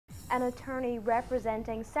An attorney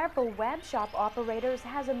representing several web shop operators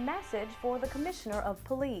has a message for the Commissioner of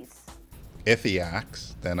Police. If he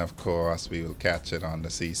acts, then of course we will catch it on the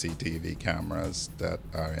CCTV cameras that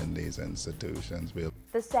are in these institutions.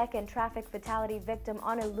 The second traffic fatality victim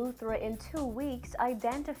on Eleuthera in 2 weeks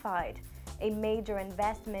identified. A major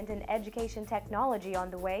investment in education technology on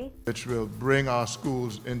the way, which will bring our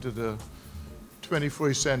schools into the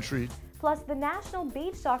 21st century. Plus the national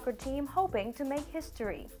beach soccer team hoping to make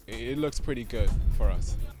history. It looks pretty good for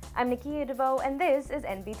us. I'm Nikia DeVoe, and this is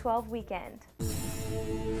NB12 Weekend.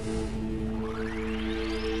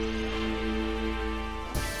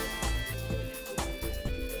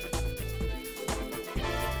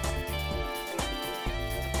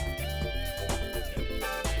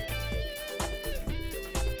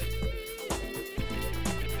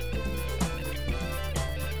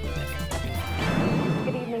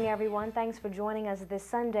 Everyone, thanks for joining us this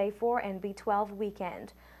Sunday for NB12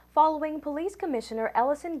 Weekend. Following Police Commissioner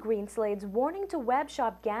Ellison Greenslade's warning to web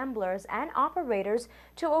shop gamblers and operators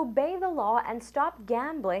to obey the law and stop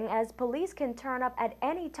gambling as police can turn up at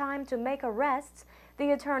any time to make arrests,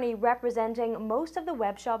 the attorney representing most of the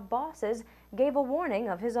web shop bosses gave a warning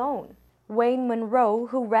of his own. Wayne Munroe,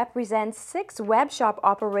 who represents 6 web shop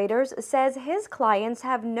operators, says his clients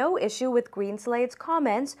have no issue with Greenslade's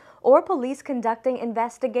comments or police conducting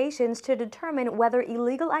investigations to determine whether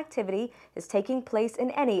illegal activity is taking place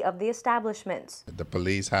in any of the establishments. The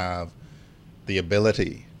police have the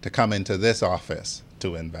ability to come into this office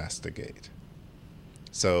to investigate.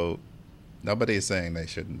 So nobody is saying they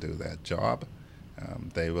shouldn't do their job.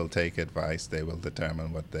 They will take advice, they will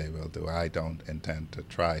determine what they will do. I don't intend to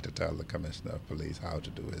try to tell the Commissioner of Police how to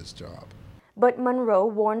do his job. But Munroe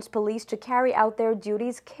warns police to carry out their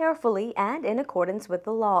duties carefully and in accordance with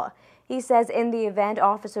the law. He says in the event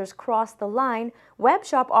officers cross the line, web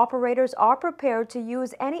shop operators are prepared to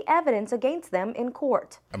use any evidence against them in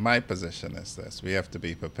court. My position is this: we have to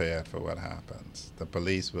be prepared for what happens. The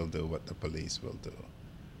police will do what the police will do.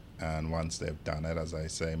 And once they've done it, as I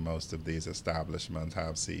say, most of these establishments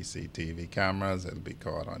have CCTV cameras. It'll be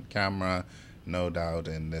caught on camera. No doubt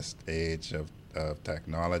in this age of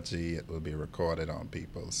technology, it will be recorded on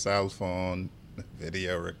people's cell phone,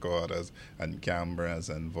 video recorders and cameras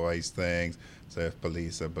and voice things. So if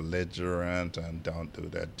police are belligerent and don't do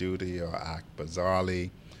their duty or act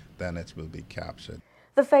bizarrely, then it will be captured.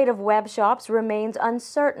 The fate of web shops remains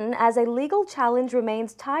uncertain as a legal challenge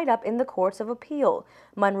remains tied up in the courts of appeal.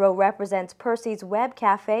 Munroe represents Percy's Web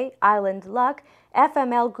Cafe, Island Luck,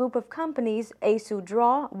 FML Group of Companies, Asu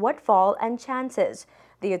Draw, Woodfall, and Chances.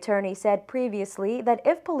 The attorney said previously that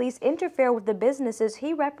if police interfere with the businesses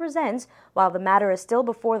he represents while the matter is still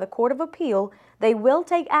before the Court of Appeal, they will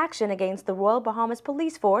take action against the Royal Bahamas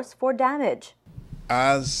Police Force for damage.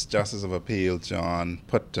 As Justice of Appeal John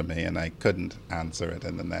put to me, and I couldn't answer it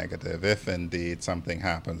in the negative, if indeed something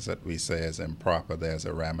happens that we say is improper, there's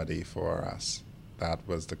a remedy for us. That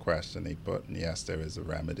was the question he put, and yes, there is a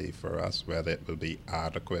remedy for us. Whether it will be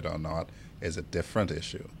adequate or not is a different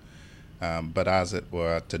issue. But as it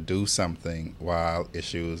were, to do something while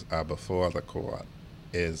issues are before the court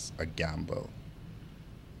is a gamble.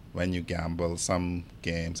 When you gamble, some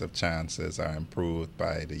games of chances are improved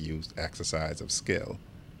by the exercise of skill,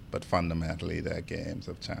 but fundamentally they're games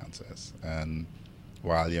of chances. And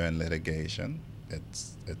while you're in litigation,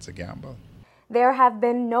 it's a gamble. There have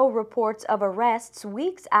been no reports of arrests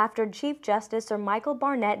weeks after Chief Justice Sir Michael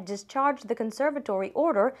Barnett discharged the conservatory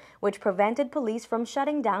order which prevented police from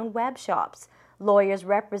shutting down web shops. Lawyers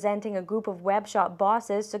representing a group of web shop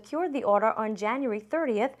bosses secured the order on January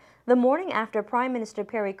 30th, the morning after Prime Minister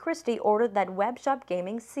Perry Christie ordered that web shop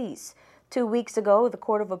gaming cease. 2 weeks ago, the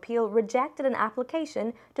Court of Appeal rejected an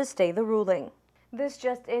application to stay the ruling. This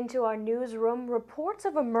just into our newsroom, reports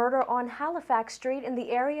of a murder on Halifax Street in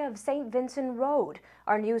the area of St. Vincent Road.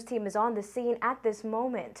 Our news team is on the scene at this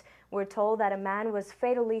moment. We're told that a man was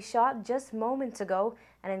fatally shot just moments ago,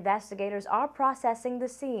 and investigators are processing the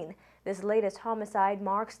scene. This latest homicide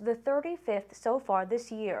marks the 35th so far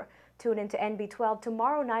this year. Tune into NB12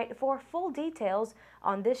 tomorrow night for full details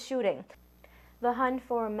on this shooting. The hunt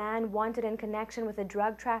for a man wanted in connection with a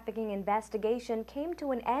drug trafficking investigation came to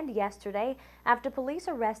an end yesterday after police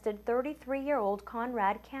arrested 33-year-old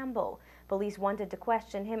Conrad Campbell. Police wanted to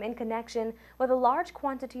question him in connection with a large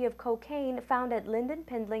quantity of cocaine found at Lyndon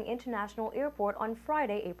Pindling International Airport on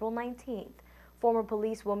Friday, April 19th. Former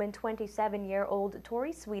policewoman 27-year-old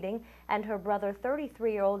Tori Sweeting and her brother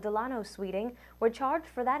 33-year-old Delano Sweeting were charged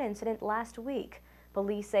for that incident last week.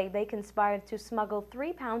 Police say they conspired to smuggle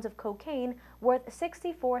 3 pounds of cocaine worth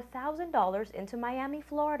 $64,000 into Miami,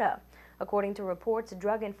 Florida. According to reports,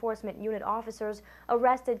 Drug Enforcement Unit officers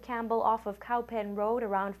arrested Campbell off of Cowpen Road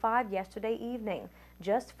around 5 yesterday evening,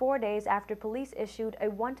 just 4 days after police issued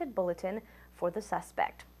a wanted bulletin for the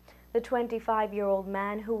suspect. The 25-year-old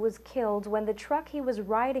man who was killed when the truck he was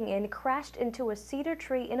riding in crashed into a cedar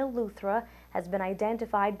tree in Eleuthera has been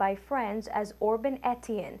identified by friends as Orban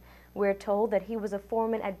Etienne. We're told that he was a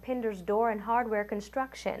foreman at Pinder's Door and Hardware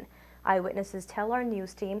Construction. Eyewitnesses tell our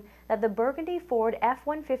news team that the burgundy Ford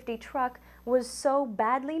F-150 truck was so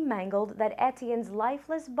badly mangled that Etienne's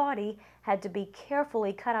lifeless body had to be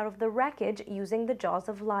carefully cut out of the wreckage using the jaws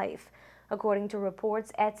of life. According to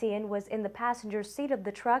reports, Etienne was in the passenger seat of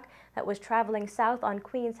the truck that was traveling south on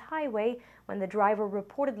Queens Highway when the driver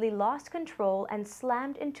reportedly lost control and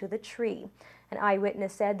slammed into the tree. An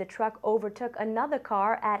eyewitness said the truck overtook another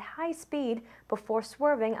car at high speed before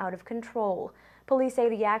swerving out of control. Police say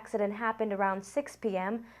the accident happened around 6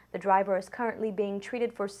 p.m. The driver is currently being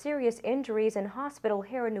treated for serious injuries in hospital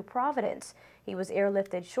here in New Providence. He was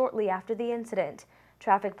airlifted shortly after the incident.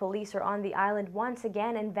 Traffic police are on the island once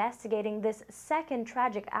again investigating this second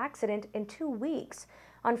tragic accident in 2 weeks.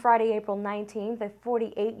 On Friday, April 19th, a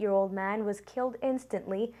 48-year-old man was killed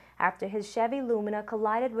instantly after his Chevy Lumina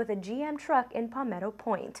collided with a GM truck in Palmetto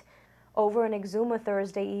Point. Over in Exuma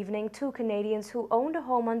Thursday evening, 2 Canadians who owned a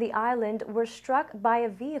home on the island were struck by a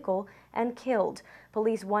vehicle and killed.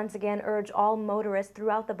 Police once again urge all motorists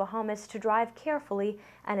throughout the Bahamas to drive carefully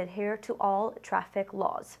and adhere to all traffic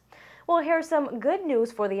laws. Well, here's some good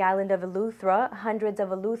news for the island of Eleuthera. Hundreds of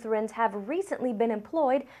Eleutherans have recently been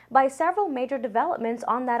employed by several major developments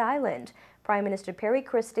on that island. Prime Minister Perry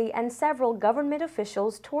Christie and several government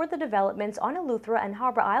officials toured the developments on Eleuthera and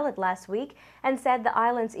Harbour Island last week and said the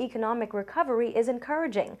island's economic recovery is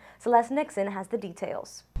encouraging. Celeste Nixon has the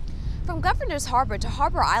details. From Governor's Harbour to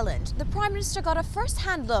Harbour Island, the Prime Minister got a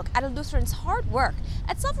first-hand look at Eleutherans' hard work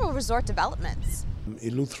at several resort developments.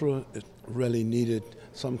 Eleuthera really needed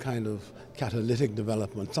some kind of catalytic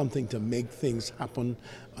development, something to make things happen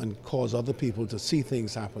and cause other people to see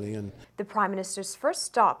things happening. And the Prime Minister's first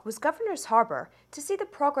stop was Governor's Harbour to see the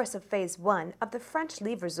progress of Phase 1 of the French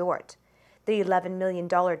Live Resort. The $11 million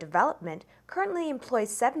development currently employs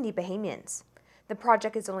 70 Bahamians. The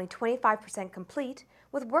project is only 25% complete,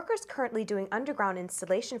 with workers currently doing underground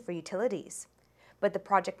installation for utilities. But the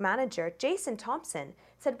project manager, Jason Thompson,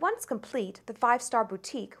 said once complete, the 5-star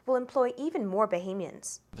boutique will employ even more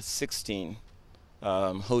Bahamians. 16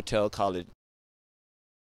 hotel college.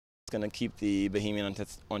 It's going to keep the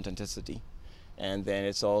Bahamian authenticity. And then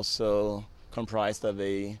it's also comprised of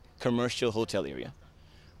a commercial hotel area,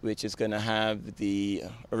 which is going to have a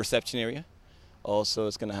reception area. Also,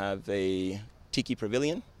 it's going to have a tiki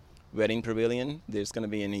pavilion, wedding pavilion. There's going to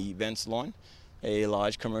be an events lawn, a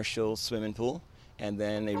large commercial swimming pool, and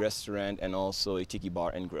then a restaurant and also a tiki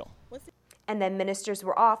bar and grill. And then ministers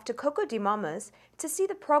were off to Coco de Mamas to see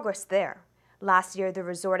the progress there. Last year, the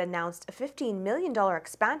resort announced a $15 million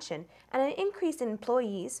expansion and an increase in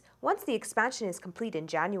employees once the expansion is complete in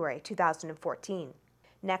January 2014.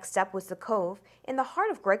 Next up was the Cove in the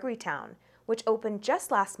heart of Gregorytown, which opened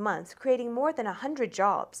just last month, creating more than 100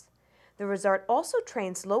 jobs. The resort also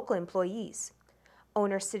trains local employees.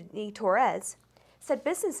 Owner Sidney Torres said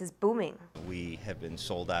business is booming. We have been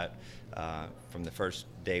sold out from the first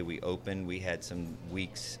day we opened. We had some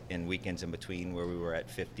weeks and weekends in between where we were at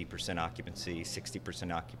 50% occupancy,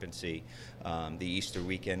 60% occupancy. The Easter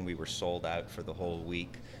weekend we were sold out for the whole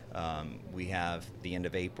week. We have the end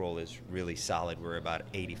of April is really solid. We're about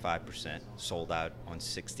 85% sold out on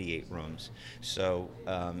 68 rooms. So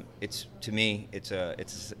to me it's a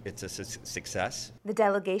success. The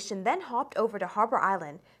delegation then hopped over to Harbour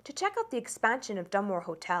Island to check out the expansion of Dunmore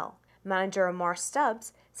Hotel. Manager Amar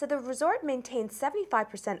Stubbs said the resort maintains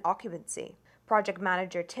 75% occupancy. Project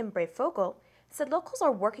manager Tim Brayfogle said locals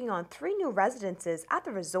are working on 3 new residences at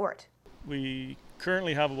the resort. We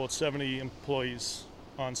currently have about 70 employees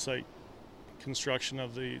on site, construction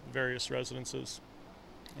of the various residences,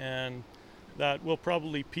 and that will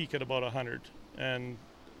probably peak at about 100 and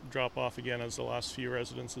drop off again as the last few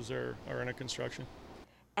residences are in construction.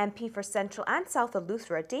 MP for Central and South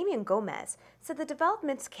Eleuthera, Damien Gomez, said the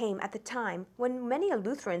developments came at the time when many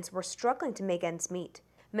Eleutherans were struggling to make ends meet.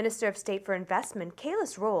 Minister of State for Investment,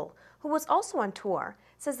 Kailis Roll, who was also on tour,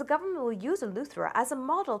 says the government will use Eleuthera as a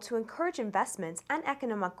model to encourage investments and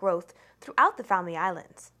economic growth throughout the Family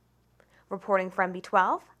Islands. Reporting for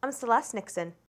MB12, I'm Celeste Nixon.